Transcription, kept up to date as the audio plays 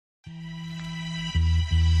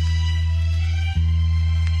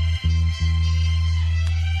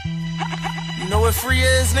know what free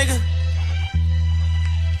is, nigga?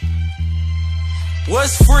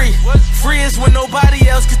 What's free? Free is when nobody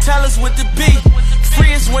else can tell us what to be.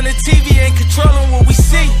 Free is when the TV ain't controlling what we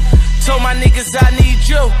see. Told my niggas I need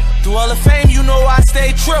you. Through all the fame, you know I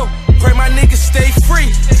stay true. Pray my niggas stay free.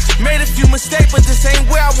 Made a few mistakes, but this ain't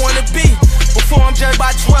where I wanna be. Before I'm judged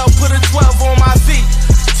by 12, put a 12 on my feet.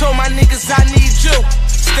 Told my niggas I need you.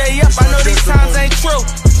 Stay up, I know these times ain't true.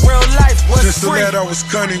 Real life was Just free. Just a lad I was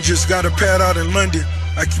cunning, just got a pad out in London.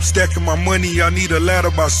 I keep stacking my money, I need a ladder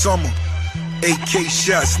by summer. 8K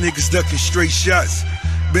shots, niggas ducking straight shots.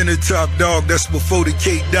 Been a top dog, that's before the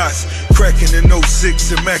K-Dots. Cracking in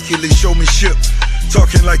 06, immaculate showmanship.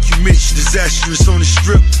 Talking like you Mitch, disastrous on the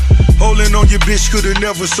strip. Holding on your bitch, could've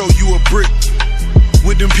never sold you a brick.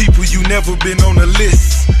 With them people, you never been on the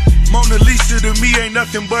list. Mona Lisa to me ain't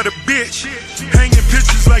nothing but a bitch. Hanging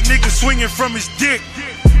pictures like niggas swinging from his dick.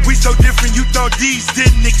 We so different, you thought these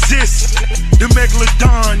didn't exist. The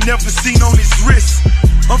megalodon never seen on his wrist.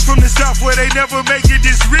 I'm from the south where they never make it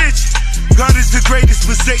this rich. God is the greatest,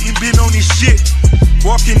 but Satan been on his shit.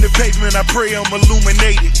 Walking the pavement, I pray I'm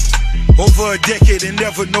illuminated. Over a decade and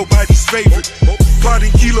never nobody's favorite. Pot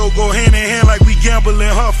and kilo go hand in hand like we gamble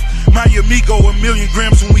and huff. My amigo, 1,000,000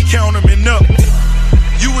 grams when we count them and up.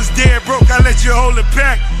 You was dead broke, I let you hold it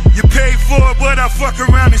back. You paid for it, but I fuck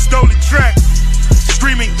around and stole the track.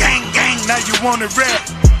 Screaming gang gang, now you wanna rap.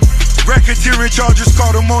 Racketeering charges,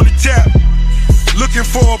 caught him on the tap. Looking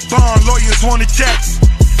for a bond, lawyers want a tax.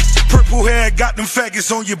 Purple hair, got them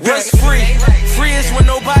faggots on your back. What's free? Free is when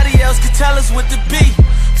nobody else can tell us what to be.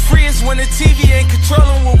 Free is when the TV ain't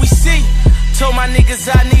controlling what we see. Told my niggas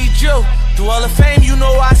I need you. Through all the fame, you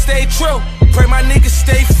know I stay true. Pray my niggas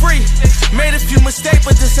stay free. Made a few mistakes,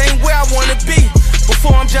 but this ain't where I wanna be.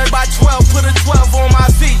 Before I'm judged by 12, put a 12 on my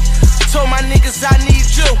feet. Told my niggas I need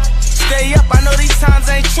you. Stay up, I know these times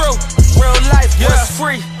ain't true. Real life was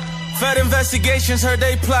free. Fed investigations, heard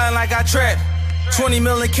they plotting like I trapped. 20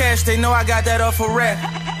 million cash, they know I got that off a rap.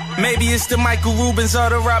 Maybe it's the Michael Rubens or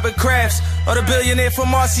the Robert Krafts, or the billionaire from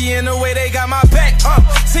Marcy in the way they got my back.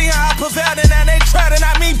 See how I prevailed and now they try to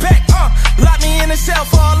knock me back. Lock me in the cell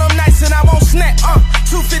for all them nights and I won't snap.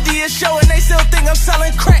 250 a show and they still think I'm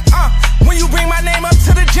selling crack. When you bring my name up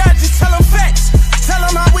to the judge, just tell them facts. Tell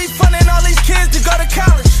them how we funding all these kids to go to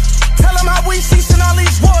college. Tell them how we ceasing all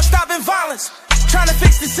these wars, stopping violence. Trying to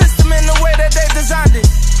fix the system in the way that they designed it.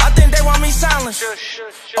 I think they want me silenced.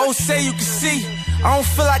 Oh, say you can see, I don't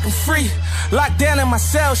feel like I'm free. Locked down in my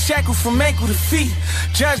cell, shackled from ankle to feet.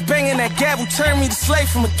 Judge banging that gavel turned me to slave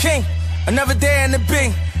from a king. Another day in the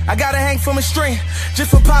Bing, I gotta hang from a string.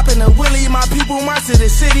 Just for popping a willie, my people march to the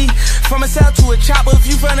city. From a cell to a chopper,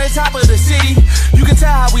 view from the top of the city. You can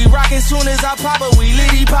tell how we rockin' soon as I pop it. We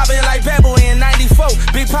litty poppin' like Bad Boy in 94.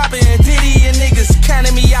 Big Poppin' and Diddy and niggas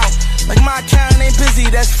counting me out. Like my account ain't busy,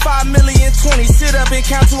 that's 5,000,020. Sit up and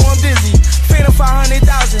count till I'm dizzy. Phantom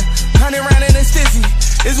 500,000, 100 round in a stizzy.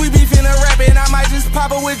 Is we beefing or rapping, I might just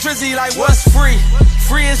pop it with Drizzy. Like what's free?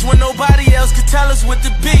 Free is when nobody else can tell us what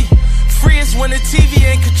to be. Free is when the TV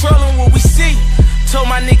ain't controlling what we see. Told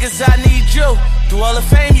my niggas I need you. Through all the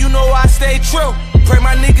fame, you know I stay true. Pray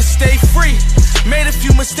my niggas stay free. Made a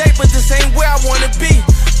few mistakes, but this ain't where I wanna be.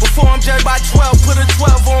 Before I'm judged by 12, put a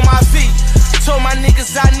 12 on my feet. Told my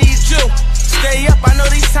niggas I need you. Stay up, I know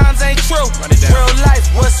these times ain't true. Real life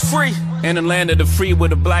was free. In the land of the free where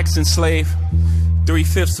the blacks enslaved.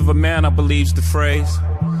 3/5 of a man, I believe's the phrase.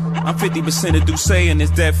 I'm 50% of Douce and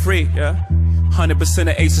it's debt free, yeah. 100%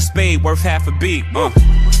 of Ace of Spade, worth half a beat.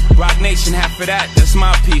 Rock Nation, half of that, that's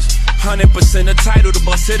my piece. 100% of title to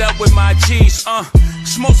bust it up with my G's.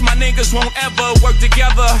 Most of my niggas won't ever work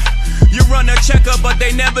together. You run a checker, but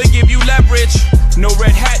they never give you leverage. No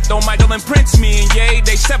red hat, don't Michael and Prince me and Ye.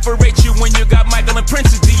 They separate you when you got Michael and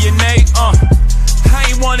Prince's DNA. I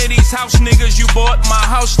ain't one of these house niggas you bought. My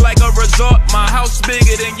house like a resort. My house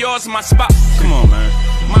bigger than yours, my spot. Come on, man.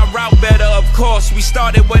 My route better, of course. We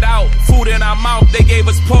started without food in our mouth. They gave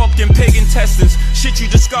us pork and pig intestines. Shit you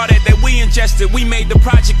discarded that we ingested. We made the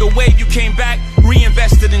project a wave. You came back,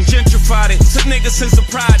 reinvested and gentrified it. Took niggas sense of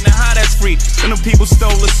pride, now how that's free? And them people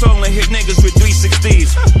stole the soul and hit niggas with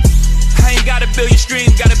 360s. I ain't got a billion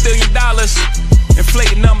streams, got $1 billion.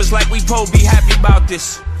 Inflating numbers like we supposed to be happy about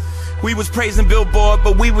this. We was praising Billboard,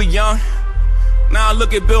 but we were young. Now I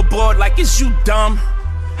look at Billboard like, is you dumb?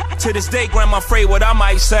 To this day, grandma afraid what I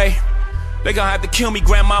might say. They gon' have to kill me,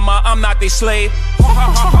 grandmama, I'm not their slave.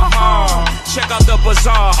 Check out the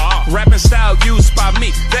bazaar, rapping style used by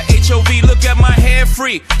me. The HOV, look at my hair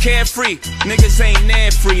free, carefree. Niggas ain't near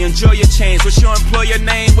free, enjoy your change. What's your employer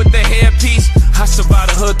name with the hairpiece? I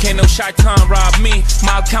survived a hood Can't no Chi-Town rob me.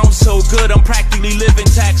 My account's so good, I'm practically living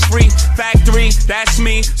tax-free. Factory, that's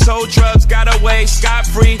me. Sold drugs, got away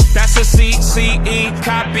scot-free. That's a CCE,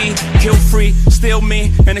 copy, kill free. Still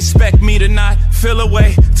me, and expect me to not feel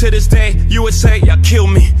away. To this day, you would say, y'all kill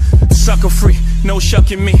me. Sucker free, no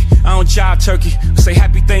shucking me. I don't jive turkey. Say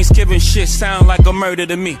happy Thanksgiving shit sound like a murder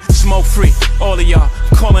to me. Smoke free, all of y'all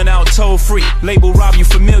calling out toll free. Label rob you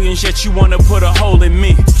for millions, yet you wanna put a hole in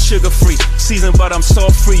me. Sugar free, seasoned but I'm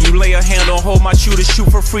salt free. You lay a hand on hold my shooter, shoot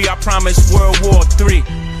for free. I promise World War III.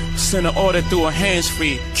 Send an order through a hands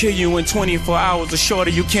free. Kill you in 24 hours or shorter,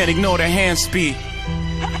 you can't ignore the hand speed.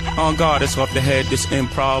 On guard, it's off the head, this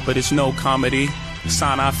improv, but it's no comedy.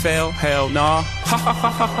 Sign I fail, hell nah. Ha ha ha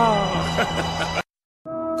ha ha.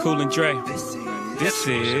 Cool and Dre. This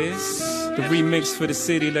is the remix for the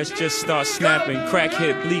city. Let's just start snapping. Crack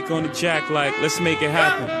hit Bleak on the jack like, let's make it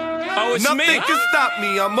happen. Oh, it's Nothing me. Nothing can stop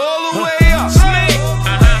me. I'm all the way up. It's me.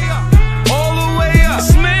 All the way up.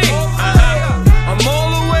 It's me. I'm all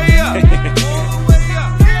the way up.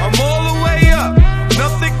 I'm all the way up.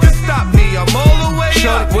 Nothing can stop me. I'm all the way up.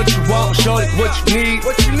 Shorty, what you want? Shorty, what you need?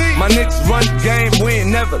 What you need? My niggas run the game. We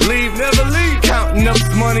ain't never leave. Never leave. Counting up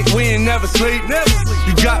this money. We ain't never sleep. Never sleep.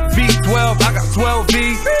 You got V12. I got 12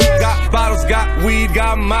 V's. Got bottles. Got weed.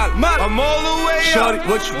 Got molly. I'm all the way up. Shorty,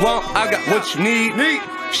 what you want? I got what you need.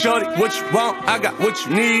 Shorty, what you want? I got what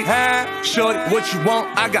you need. Shorty, what you want?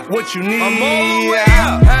 I got what you need. I'm all the way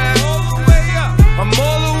up. I'm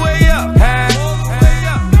all the way up.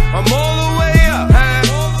 I'm all the way up.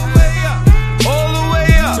 All the way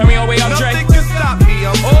up. Turn me all the way up, Dre. Nothing can stop me.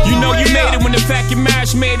 I'm all You know the way you made up. it when the fact your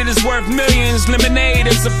marriage made it is worth millions. Lemonade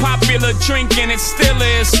is a popular drink and it still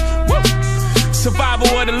is. Woo. Survival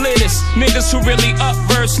of the littest. Niggas who really up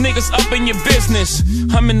verse, niggas up in your business.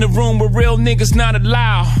 I'm in the room where real niggas not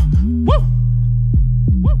allowed. Woo.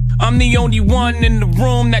 I'm the only one in the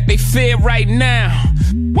room that they fear right now.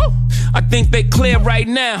 Woo. I think they clear right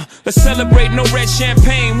now. Let's celebrate, no red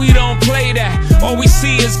champagne, we don't play that. All we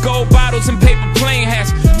see is gold bottles and paper plane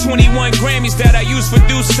hats. 21 Grammys that I use for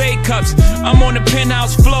Douce cups. I'm on the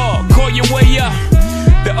penthouse floor, call your way up.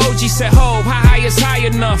 The OG said, ho, how high is high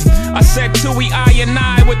enough? I said, till we I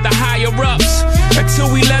with the higher ups.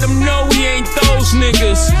 Until we let them know we ain't those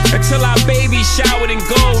niggas. Until our baby showered in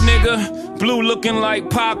gold, nigga. Blue looking like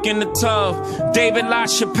Pac in the tub. David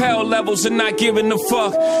LaChapelle levels and not giving a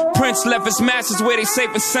fuck. Prince left his masters where they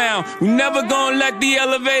safe and sound. We never gonna let the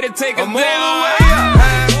elevator take us down. I'm all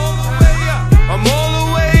the way up. I'm all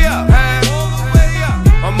the way up.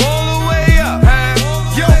 I'm all the way up.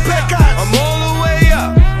 Yo, Pecos. I'm all the way up.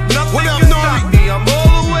 Nothing can stop me. I'm all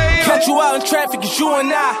the way up. Catch you out in traffic, it's you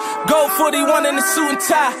and I. Gold 41 in the suit and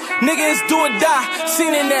tie. Nigga, it's do or die.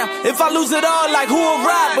 Seen it now. If I lose it all, like who will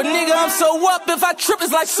ride? But nigga, I'm so up. If I trip,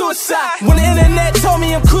 it's like suicide. When the internet told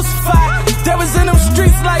me I'm crucified, that was in them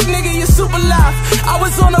streets like, nigga, you super live. I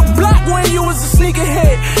was on the block when you was a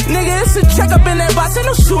sneakerhead. Nigga, it's a check up in that box, ain't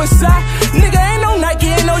no suicide. Nigga, ain't no Nike,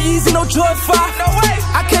 ain't no Yeezy, no Jordan 5. No way.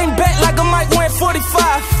 I came back like a Mike went 45.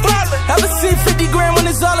 Ever see 50 grand when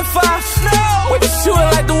it's all in 5? No. We been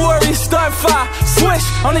shooting like the Warriors start 5. Swish,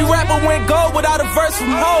 only rapper went gold without a verse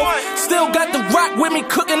from Hov. Still got the rock with me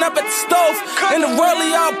cooking up at the stove. In the world,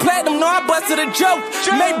 all platinum, know I busted a joke.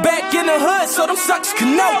 Made back in the hood, so them sucks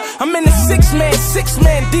can know. I'm in the six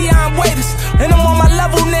man, Dion Waiters. And I'm on my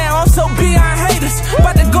level now, I'm so beyond haters.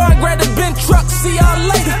 About to go and grab the bin truck, see y'all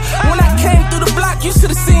later. When I came through the block, you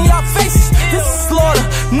should've seen y'all faces. This is slaughter,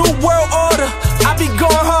 new world order. I be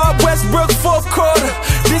going hard, Westbrook, fourth quarter.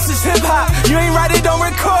 This is hip hop, you ain't write it, don't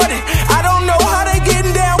record it. I don't know how they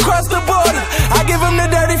getting down across the border. I give them the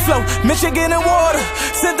dirty flow, Michigan and water.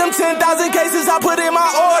 Sent them 10,000 cases, I put in my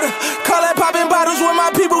order. Call that popping bottles when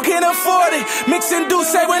my people can't afford it. Mixing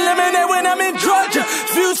Douce with lemonade when I'm in Georgia.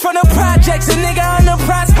 Views from the projects, a nigga on the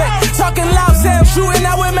prospect. Talking loud, say I'm shooting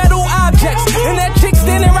out with metal objects. And that chick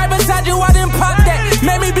standing right beside you, I didn't pop that.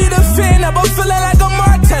 Made me be the fan up, I'm feeling like a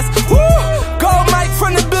Mark test. Woo! Gold mic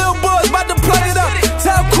from the billboards, about to plug it up.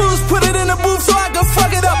 Tell Cruz, put it in the booth so I can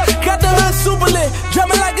fuck it up. Got the hood super lit,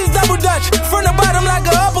 drumming like it's double dutch. From the bottom like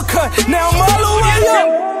an uppercut, now I'm all the way up.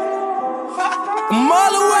 I'm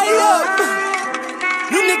all the way up.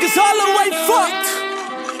 You niggas all the way fucked.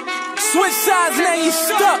 Switch sides, now you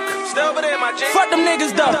stuck. Stay over there, my J. Fuck them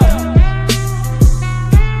niggas though.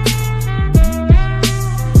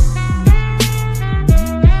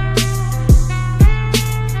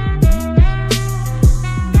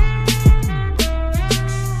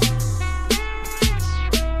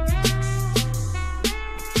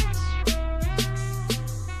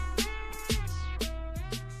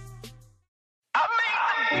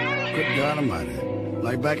 Good God Almighty,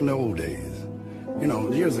 like back in the old days, You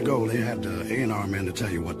know, years ago they had the A&R man to tell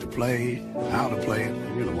you what to play, how to play it,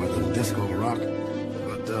 you know, whether it's disco or rock.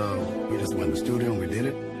 But we just went in the studio and we did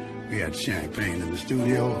it. We had champagne in the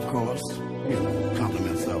studio, of course, you know,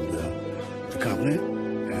 compliments of the company,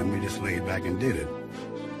 and we just laid back and did it.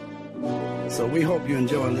 So we hope you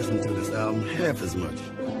enjoy listening to this album half as much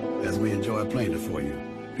as we enjoy playing it for you,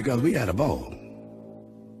 because we had a ball.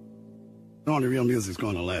 Only real music's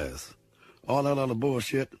gonna last. All that other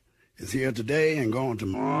bullshit is here today and gone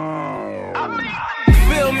tomorrow.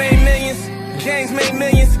 Phil made millions, James made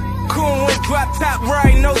millions. Coon went drop top,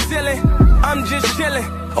 right, no ceiling. I'm just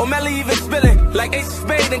chillin', O'Malley even spillin'. Like Ace of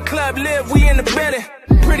Spade and Club Live, we in the building.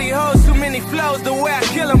 Pretty hoes, too many flows, the way I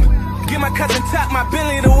kill 'em. Get my cousin top, my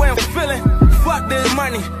Bentley, the way I'm feeling. Fuck this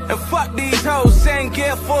money, and fuck these hoes. Saying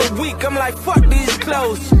gear for a week, I'm like, fuck these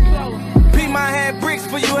clothes. P, my had bricks,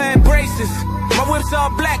 but you had braces. My whip's all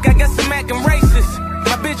black, I guess I'm acting racist.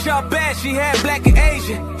 My bitch all bad, she had black and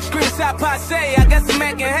Asian. Screenshot passe, I guess I'm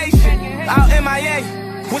acting Haitian. Out MIA,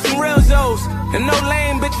 with some real Zoes. And no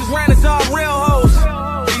lame bitches round, it's all real hoes.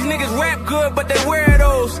 These niggas rap good, but they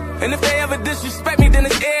weirdos. And if they ever disrespect me, then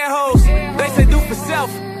it's air hoes. They say do for self,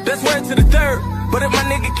 that's word to the third. But if my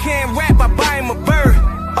nigga can't rap, I buy him a bird.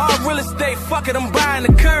 All real estate, fuck it, I'm buying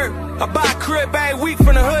the curb. I buy a crib every week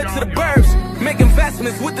from the hood to the burbs. Make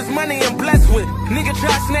investments with this money I'm blessed with. Nigga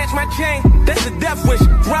try to snatch my chain, that's a death wish.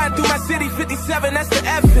 Ride through my city, 57, that's the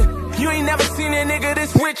effort. You ain't never seen a nigga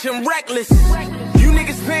this rich and reckless. You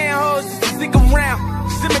niggas paying hoes just to stick around.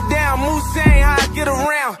 Simmer down, move saying how I get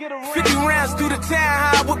around. 50 rounds through the town,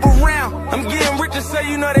 how I whip around. I'm getting richer so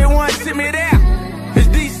you know they want to sit me down. It's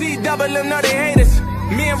DC, double them, know they hate us.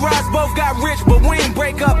 Me and Ross both got rich, but we ain't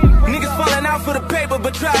break up. Niggas falling out for the paper,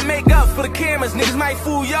 but try to make up for the cameras. Niggas might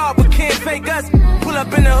fool y'all, but can't fake us. Pull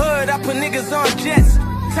up in the hood, I put niggas on jets.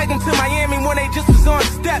 Take them to Miami when they just was on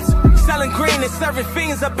steps. Selling green and serving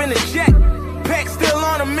fiends up in the jet. Pack still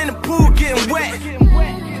on them in the pool getting wet.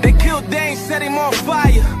 They killed Dane, set him on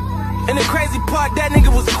fire. And the crazy part, that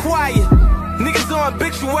nigga was quiet. Niggas on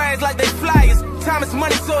obituaries like they flyers. Time is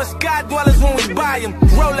money, so it's sky dwellers when we buy them.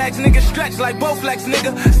 Rolex, nigga, stretch like Bowflex,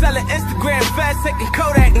 nigga. Selling Instagram, fast taking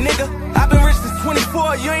Kodak, nigga. I've been rich since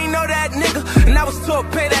 24, you ain't know that, nigga. And I was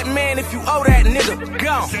told, pay that man if you owe that, nigga.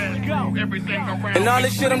 Gone. And all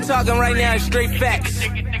this shit I'm talking right now is straight facts.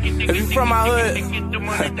 If you from my hood,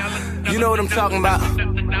 you know what I'm talking about.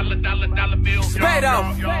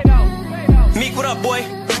 Spado. Meek, what up, boy?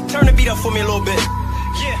 Turn the beat up for me a little bit.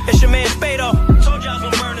 Yeah, it's your man Spado. Told y'all I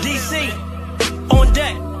was gonna burn DC. On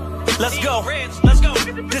deck. Let's go. Let's go.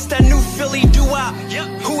 This that new Philly doo-wop.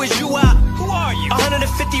 Who is you out? Who are you?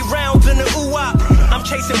 150 rounds in the ooh-wop. I'm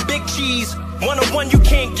chasing big cheese. 101, you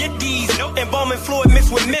can't get these. Embalming fluid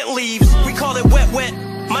mixed with mint leaves. We call it wet wet.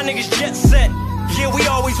 My niggas jet set. Yeah, we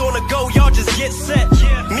always on the go, y'all just get set.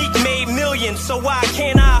 Meek made millions, so why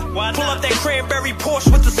can't I? Pull up that cranberry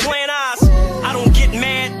Porsche with the slant eyes. I don't get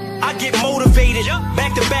mad, I get motivated.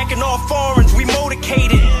 Back to back in all foreigns, we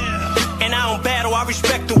motivated. And I don't battle, I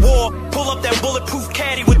respect the war. Pull up that bulletproof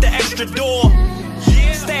caddy with the extra door.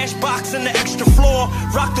 Stash box in the extra floor.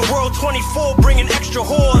 Rock the world 24, bringing extra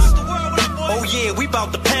whores. Oh yeah, we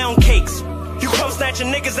bout the pound cakes. You come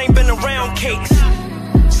snatching niggas ain't been around cakes.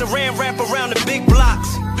 Saran wrap around the big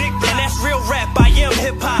blocks. And that's real rap, I am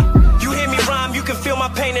hip-hop. You hear me rhyme, you can feel my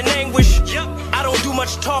pain and anguish. I don't do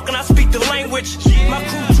much talking, I speak the language. My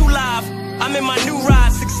crew too live, I'm in my new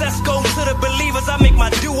ride. Success goes to the believers, I make my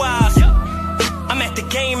do-eyes. I'm at the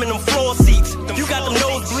game in them floor seats. You got them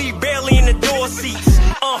nosebleed barely in the door seats.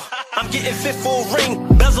 I'm getting fit for a ring.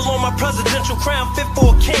 Bezel on my presidential crown, fit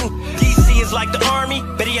for a king. DC is like the army,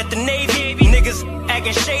 Betty at the Navy. Niggas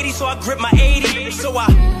acting shady, so I grip my 80. So I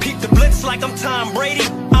peep the blitz like I'm Tom Brady.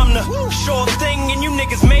 I'm the sure thing and you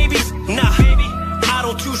niggas maybes. Nah, I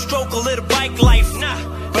don't two-stroke or live a bike life.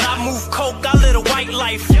 But I move coke, I live a white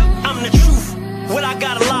life. I'm the truth, what I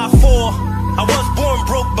gotta lie for. I was born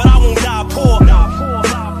broke, but I won't die poor.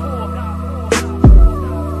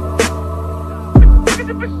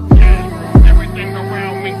 Everything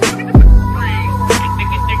around me free. The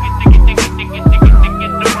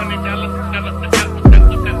money, dollar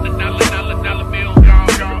bill, y'all,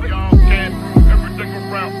 cash. Everything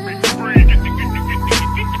around me free. Get the money.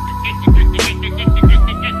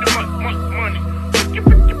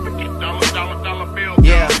 Dollar bill,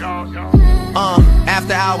 y'all.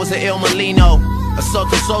 After hours of Il Molino, a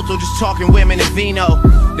A Soto just talking women and vino.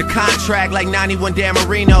 The contract like 91 Dan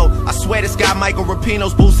Marino. I swear this guy Michael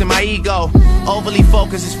Rapino's boosting my ego. Overly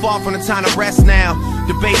focused, it's far from the time to rest now.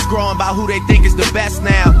 Debates growing about who they think is the best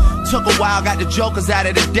now. Took a while, got the jokers out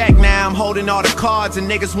of the deck now. I'm holding all the cards and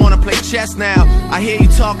niggas wanna play chess now. I hear you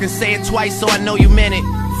talking, say it twice so I know you meant it.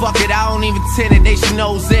 Fuck it, I don't even tend it, they should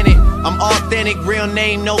know's in it. I'm authentic, real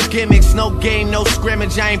name, no gimmicks, no game, no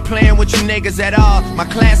scrimmage. I ain't playing with you niggas at all. My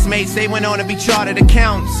classmates, they went on to be chartered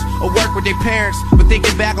accountants or work with their parents. But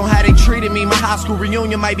thinking back on how they treated me, my high school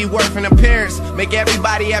reunion might be worth an appearance. Make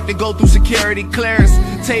everybody have to go through security clearance.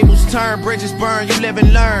 Tables turn, bridges burn, you live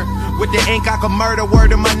and learn. With the ink I can murder, word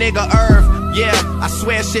to my nigga Irv. Yeah, I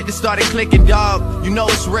swear shit that started clicking, dog. You know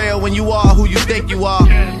it's real when you are who you think you are.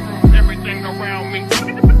 Everything around me.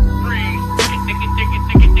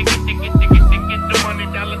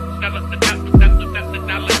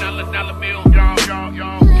 Dollar bill,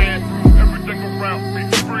 y'all, cash. Everything around me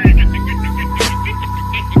free. Get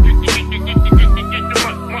the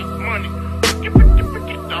money.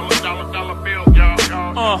 Dollar bill,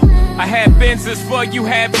 y'all. I had Benzes for you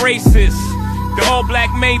had braces. The all black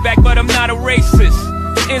Maybach, but I'm not a racist.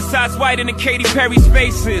 The inside's whiter than Katy Perry's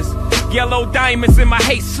faces. Yellow diamonds in my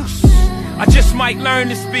Jesus. I just might learn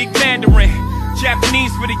to speak Mandarin.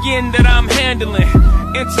 Japanese for the yen that I'm handling.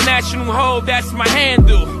 International hoe, that's my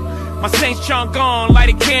handle. My Saint Chang'an, light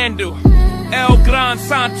a candle. El Gran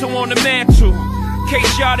Santo on the mantle. In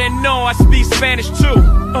case y'all didn't know, I speak Spanish too.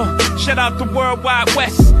 Shout out the Worldwide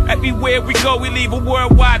West. Everywhere we go, we leave a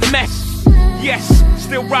worldwide mess. Yes,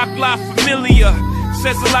 still rock life familiar.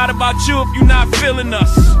 Says a lot about you if you're not feeling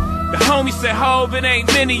us. The homie said, Hov, it ain't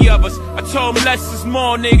many of us. I told him less is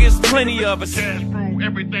more, niggas, plenty of us. Cash through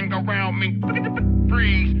everything around me.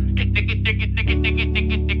 Freeze. Get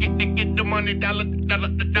the money, dollar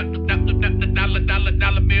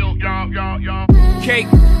bill, y'all. Cake.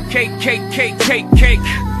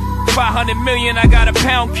 500 million, I got a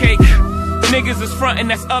pound cake. Niggas is frontin',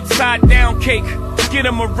 that's upside down cake. Get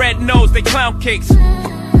them a red nose, they clown cakes.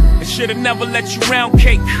 They should've never let you round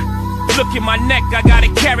cake. Look at my neck, I got a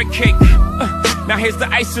carrot cake. Now here's the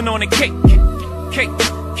icing on the cake. Cake.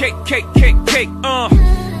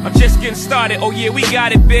 I'm just getting started, oh yeah, we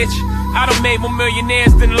got it, bitch. I done made more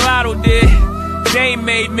millionaires than the Lotto did. Dame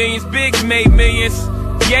made millions, Biggs made millions.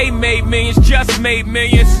 Ye made millions, Just made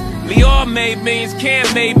millions. Lior made millions,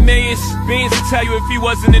 Cam made millions. Beans will tell you if he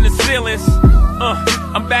wasn't in the ceilings.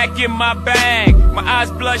 I'm back in my bag. My eyes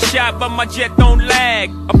bloodshot, but my jet don't lag.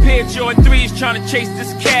 A pair of Jordan 3s trying to chase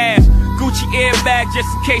this cash. Gucci airbag just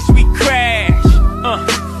in case we crash.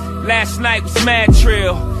 Last night was mad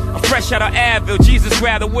trill. I'm fresh out of Advil, Jesus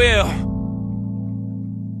rather will.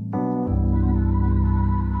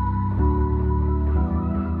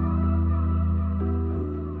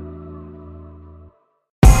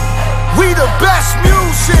 We the best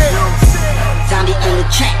music. Zombie on the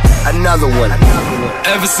track. Another one.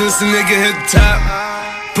 Ever since the nigga hit the top,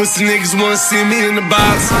 pussy niggas wanna see me in the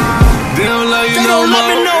box. They don't love you no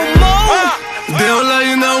more. They don't love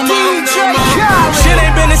you no more. Shit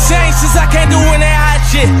ain't been the same since I can't do when they hot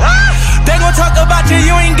shit. They gon' talk about you,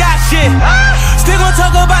 you ain't got shit. Still gon'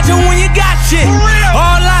 talk about you when you got shit.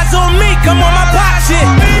 All eyes on me, come on my pop shit.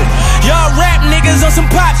 Y'all rap niggas on some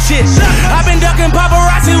pop shit. I been ducking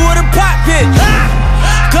paparazzi with a pop bitch.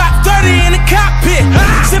 Glock 30 in the cockpit.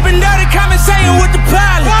 Sippin' dirty, conversating with the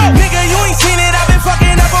pilot. Nigga, you ain't seen it, I been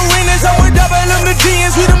fucking up arenas. I'm with double M the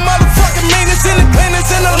DNs, we the motherfucking meanest in the cleanest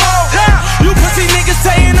in the law. You pussy niggas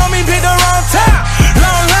saying on me, pick the wrong time.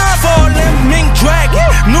 Long line for them, mink dragon.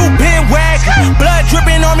 New bin wagon. Blood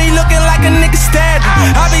dripping on me, looking like a nigga stabbed.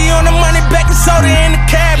 I be on the money, baking soda in the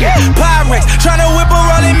cabinet. Pyrex, tryna whip a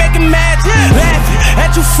roll and make it magic. Laughing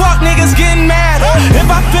at you fuck niggas getting mad. If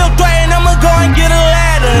I feel threatened, I'ma go and get a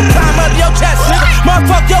ladder. Climb up your chest, nigga.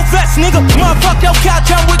 Motherfuck your vest, nigga. Motherfuck your couch,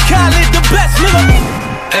 I'm with Khaled, the best, nigga.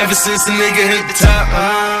 Ever since the nigga hit the top,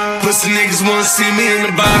 pussy niggas wanna see me in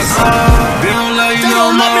the box. They don't love you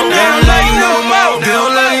no more. They don't love you no more. They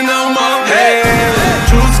don't love you no more. Hey,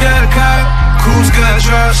 Drew's got a cop, Cool's got a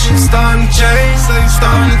drop. Shit starting to change, so you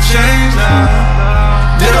starting to change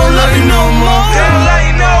now. They don't love you no more. They don't love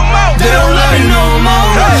you no more. They don't love you no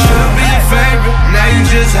more. Should've been your favorite, now you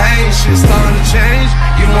just hate. Shit starting to change.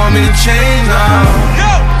 You want me to change now?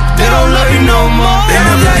 They don't love you no more. They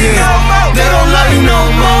never did. They don't love you no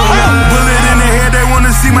more. Bullet in the head, they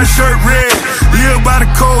wanna see my shirt red. Lil' by the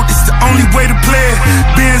code, it's the only way to play it.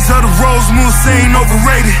 Benz of the Rose Moon, ain't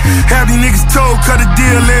overrated. Have these niggas told, cut a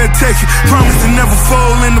deal, they'll take it. Promise to never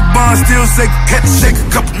fold in the bond, still sacred. Had to shake a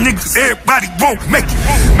couple niggas, everybody won't make it.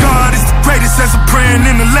 God is the greatest, as I'm praying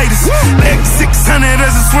in the latest. X600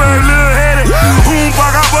 as a swerve, little headed.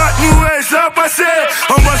 Fuck, I bought new ass up, I said.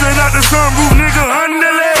 I'm busting out the sunroof, nigga,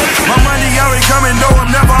 underlay. My money already coming, though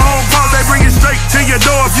I'm never on pause. They bring it straight to your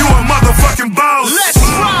door if you a motherfucking boss. Let's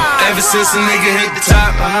ride. Ever since a nigga hit the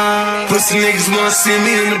top, pussy niggas wanna see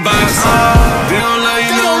me in the box. They don't love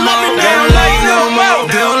you no more, they don't love you no more,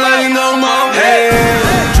 they don't love you no more. Hey,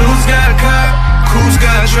 Jules got a car, Cruz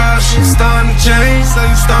got a drop, shit starting to change, so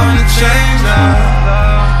you starting to change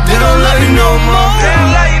now. They don't love you no more, they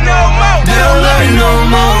don't love you no more, they don't love you no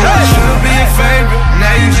more. Should've been your favorite,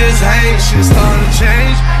 now you just hate, shit starting to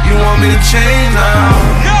change. You want me to change now?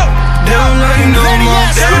 They don't love you no more,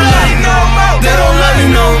 they don't love you no more, they don't love you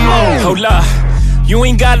no more. Hold up, you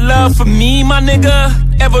ain't got love for me, my nigga?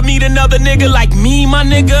 Ever meet another nigga like me, my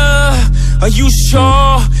nigga? Are you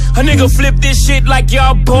sure? A nigga flip this shit like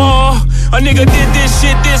y'all ball. A nigga did this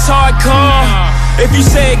shit this hardcore. If you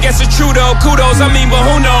say it, guess it's true though, kudos, I mean, but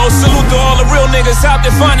who knows? Salute to all the real niggas out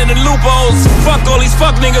there finding the loopholes. Fuck all these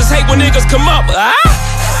fuck niggas, hate when niggas come up.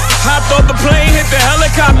 Hopped off the plane, hit the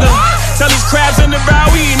helicopter. Tell these crabs in the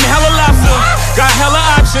bow, we eating hella lobster. Got hella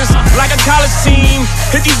options, like a college team.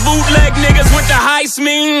 Hit these bootleg niggas with the heist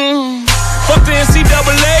meme. Fuck the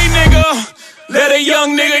NCAA, nigga. Let a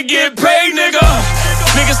young nigga get paid, nigga.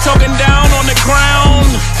 Niggas talking down on the ground.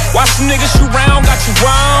 Watch some niggas shoot round, got you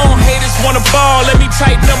round. Haters wanna ball, let me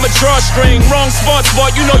tighten up my drawstring. Wrong sports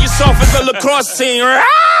boy, you know you're soft as a lacrosse team.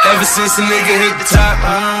 Ever since a nigga hit the top,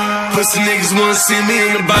 pussy niggas wanna see me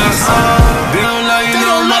in the box. They don't love you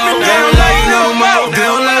no more, they don't love you no more, they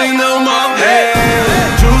don't love you no more. Hey,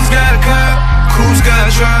 Jules got a car, Cruz got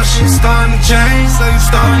a drop, shit starting to change, so you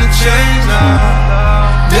starting to change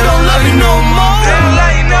now. They don't love you no more, they don't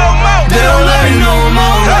love you no more, they don't love you no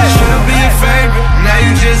more. Should've been your favorite, now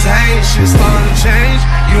you just hate, shit starting to change.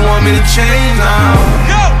 You want me to change now?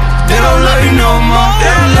 They don't love you no more,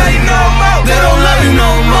 they don't love you no more, they don't love you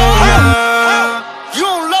no more. You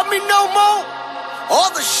don't love me no more. All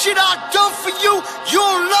the shit I done for you, you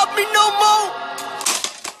don't love me no more.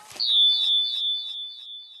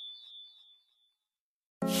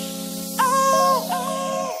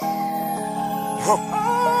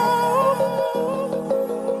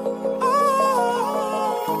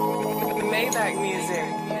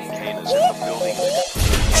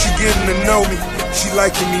 She getting to know me, she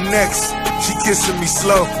liking me next. She kissing me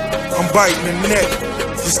slow, I'm biting her neck.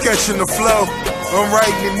 Just catching the flow, I'm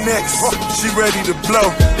writing it next. She ready to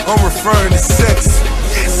blow, I'm referring to sex.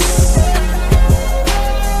 Yes.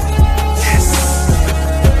 Yes.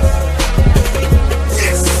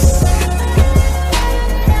 Yes.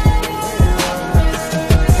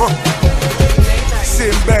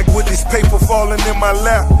 Sitting back with this paper falling in my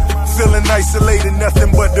lap. Feeling isolated,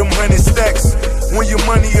 nothing but them 100 stacks. When your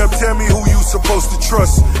money up, tell me who you supposed to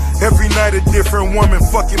trust. Every night a different woman,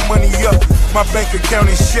 fucking money up. My bank account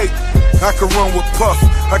is shake, I can run with Puff.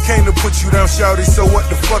 I came to put you down, shawty, so what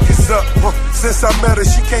the fuck is up? Since I met her,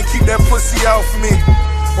 she can't keep that pussy off me.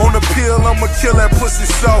 On the pill, I'ma kill that pussy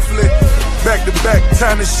softly. Back to back,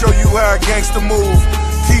 time to show you how a gangster move.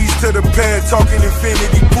 Keys to the pad, talking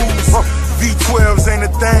infinity pools. V12s ain't a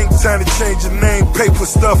thing, time to change your name. Paper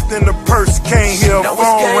stuffed in the purse, can't hear a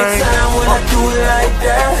phone ring. Time when I do it like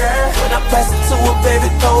that. When I pass it to her, baby,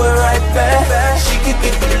 throw it right back. She can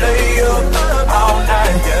get the layup all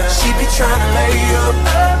night. She be trying to lay up,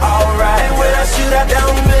 alright. When I shoot, I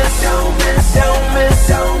don't miss, don't miss, don't miss,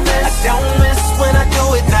 don't miss, don't miss. When I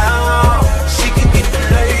do it now, she can get the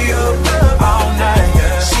layup all night.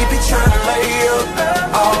 She be trying to lay up,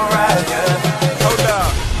 alright. Hold up.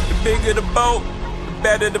 Bigger the boat, the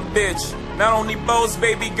better the bitch. Not only boats,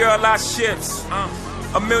 baby girl, our ships.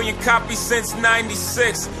 1 million copies since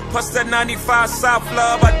 96. Plus that 95 South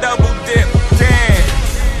Love, I double dip. Damn,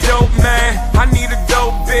 dope man, I need a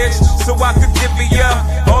dope bitch, so I could divvy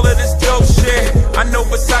up all of this dope shit. I know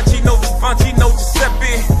Versace, no Givenchy, no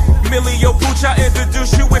Giuseppe. Emilio Pucci, I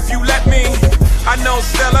introduce you if you let me. I know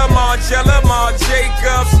Stella, Margella, Mar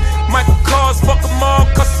Jacobs, Michael Kors, fuck them all,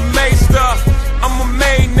 custom made stuff. I'm a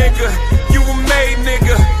made nigga, you a made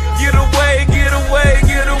nigga. Get away, get away,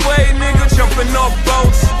 get away, nigga. Jumping off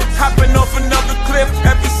boats, hopping off another cliff.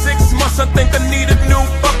 Every 6 months I think I need a new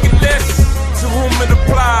bucket list. To whom it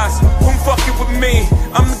applies, whom fucking with me?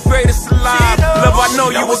 I'm the greatest alive. Love, I know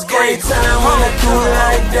you was great. Time when I do it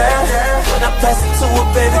like that. When I pass it to her,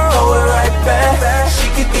 baby, throw it right back. She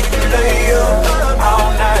can get the layup all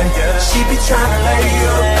night. She be trying to lay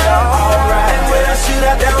up, alright. When I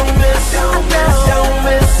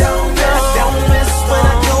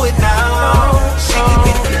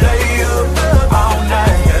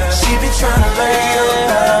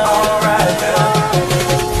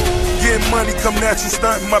natural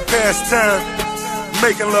stunt in my pastime.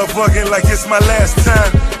 Making love fucking like it's my last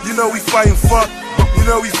time. You know we fighting fuck, you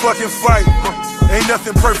know we fucking fight. Ain't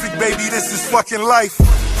nothing perfect, baby, this is fucking life.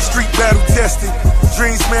 Street battle tested,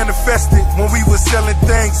 dreams manifested. When we was selling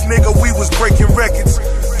things, nigga, we was breaking records.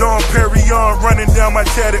 Dawn Perignon running down my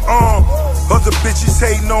tatted arm. Other bitches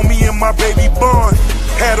hating on me and my baby bond.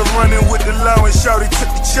 Had her running with the law and shouted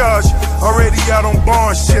took the charge. Already out on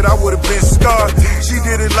bond shit, I would've been scarred. She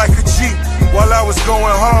did it like a G while I was going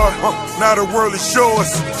hard. Now the world is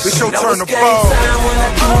yours, it's your turn to ball. When I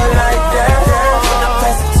do it like that, when I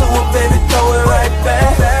pass it to her, baby, throw it right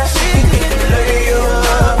back. She be getting lay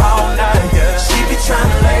up all night. She be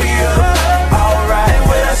trying to lay up alright.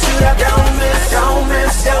 When I shoot, I don't miss, don't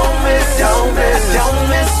miss, don't miss, don't miss, don't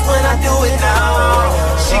miss when I do it now.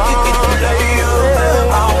 She can get the lay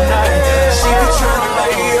up all night. She be trying to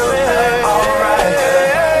lay up alright.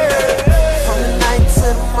 From the night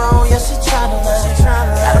to the morning, yeah, she trying to lay.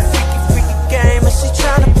 Got a freaky, freaky game and she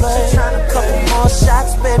trying to play. Couple more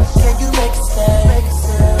shots, baby, can you make it stay?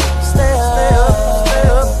 Stay up, stay up, stay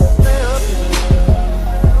up, stay up,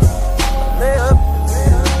 stay up.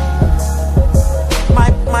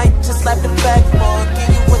 Might just slap the backboard, give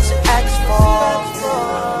you what you asked for.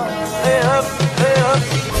 Stay up, stay up.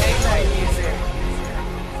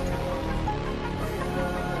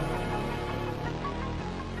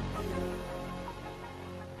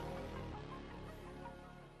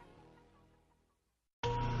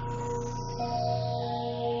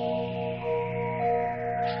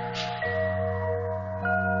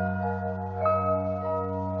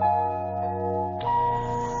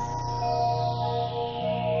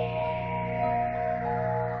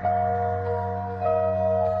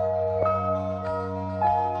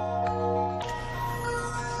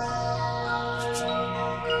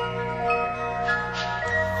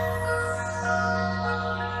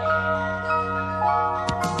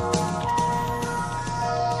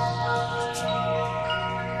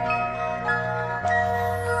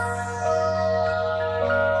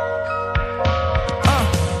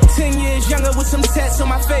 With some tats on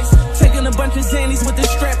my face, taking a bunch of Xannies with the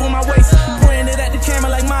strap on my waist, pointing it at the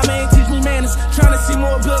camera like mama ain't teach me manners, trying to see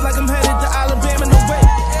more bills like I'm headed to Alabama. No way,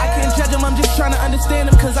 I can't judge them, I'm just trying to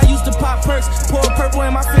understand them, cause I used to pop perks, pour purple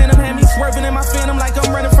in my phantom, had me swerving in my phantom like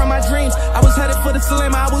I'm running from my dreams. I was headed for the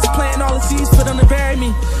slammer, I was planting all the seeds for them to bury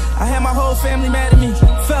me. I had my whole family mad at me,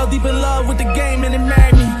 fell deep in love with the game and it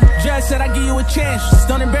married me. Judge said I give you a chance, just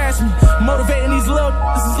don't embarrass me. Motivating these little,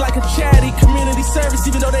 this is like a charity, community service.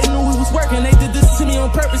 Even though they knew we was working, they did this to me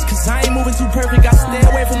on purpose. Cause I ain't moving too perfect, I stay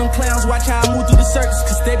away from them clowns. Watch how I move through the circus,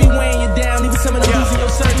 cause they be weighing you down, even some of them losing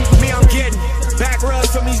your certain. Me, I'm getting back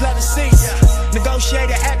rubs from these leather seats.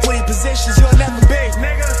 Negotiated equity positions you'll never be.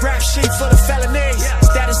 Rap sheet full of felonies.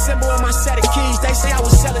 Status symbol on my set of keys. They say I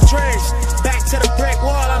was selling dreams. Back to the brick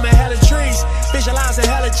wall, I'm in hella trees. Visualizing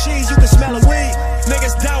hella cheese, you can smell a weed.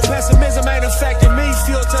 Niggas doubt pessimism ain't affecting me.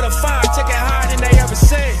 Fuel to the fire, took it higher than they ever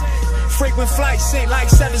seen. Frequent flights, sink like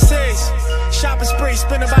 7 seas. Shopping spree,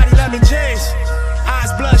 spin a body lemon jeans. Eyes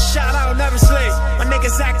bloodshot, I don't never sleep. My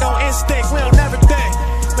niggas act on instinct, we don't never think.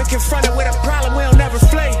 When confronted with a problem, we don't never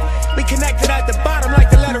flee. We connected at the bottom like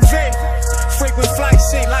the letter V. Frequent flights,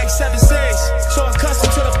 sink like 7 seas. So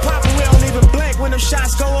accustomed to the pop, and we don't even blink when them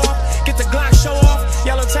shots go off. Get the Glock show off.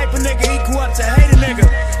 Yellow tape a nigga equal up to hate a nigga.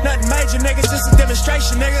 Nothing major, nigga, just a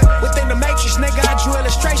demonstration, nigga. Within the matrix, nigga, I drew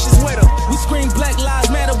illustrations with them. We scream Black Lives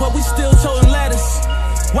Matter, but we still toting letters.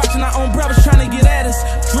 Watching our own brothers trying to get at us.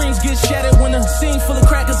 Dreams get shattered when the scene full of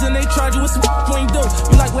crackers and they charge you with some we ain't do.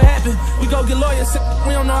 We like, what happened? We go get lawyers,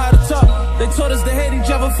 we don't know how to talk. They taught us to hate each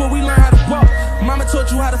other before we learn how to walk. Mama taught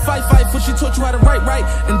you how to fight before she taught you how to write.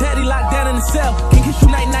 And daddy locked down in the cell, can't get you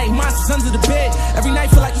night, monsters under the bed. Every night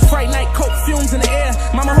feel like it's fright night, coke fumes in the air.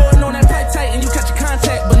 Mama holding on that pipe tight and you catch a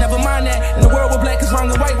contact, but never mind that. In the world where black is wrong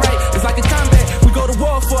and white right, it's like a combat. We go to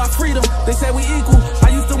war for our freedom, they said we equal.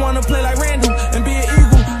 I used to wanna play like Randall and be an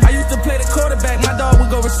eagle. I used to play the quarterback, my dog would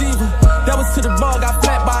go receiver. That was to the ball, got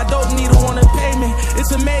flat by a dope needle on the pavement.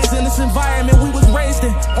 It's amazing, this environment we was raised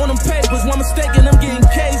in. On them papers, one mistake and I'm getting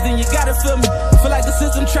caged in. You gotta feel me, feel like the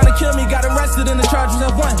system trying to kill me. Got arrested and the charges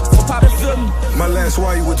have won, so pop and feel me. My last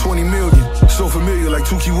wire with 20 million, so familiar like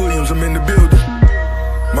Tukey Williams, I'm in the building.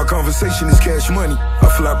 My conversation is cash money, I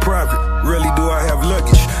fly private, rarely do I have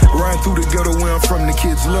luggage. Riding through the ghetto where I'm from, the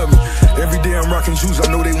kids love me. Every day I'm rocking shoes, I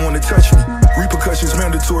know they wanna touch me. Repercussions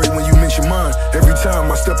mandatory when you mention mine. Every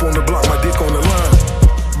time I step on the block, my dick on the line.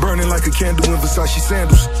 Burning like a candle in Versace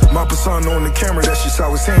sandals. My persona on the camera, that's just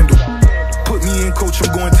how it's handled. Put me in, coach,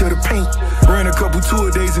 I'm going to the paint. Ran a couple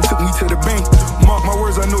tour days and took me to the bank. Mark my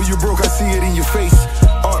words, I know you're broke, I see it in your face.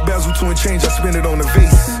 Art Basel to and change, I spend it on the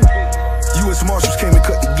vase. U.S. Marshal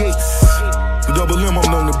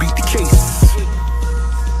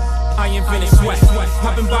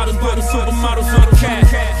models on the cat.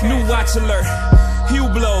 New watch alert. Hue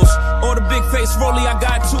blows, or the big face rollie, I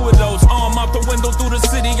got 2 of those. Arm out the window through the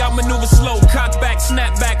city, I maneuver slow. Cock back,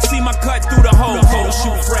 snap back, see my cut through the hole. Photo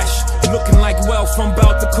shoot fresh, looking like wealth. I'm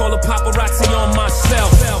about to call a paparazzi on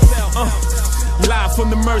myself. Live from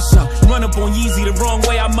the Mercer, run up on Yeezy the wrong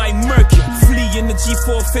way, I might murk you. Flee in the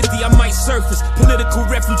G450, I might surface. Political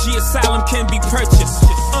refugee asylum can be purchased.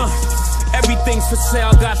 Everything's for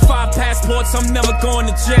sale, got 5 passports, I'm never going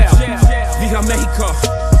to jail. Viva Mexico,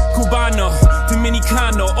 Cubano,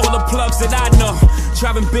 Dominicano, all the plugs that I know.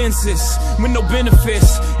 Driving Benzes with no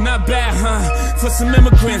benefits, not bad, huh? For some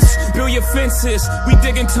immigrants, build your fences, we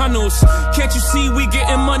digging tunnels. Can't you see we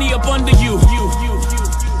getting money up under you?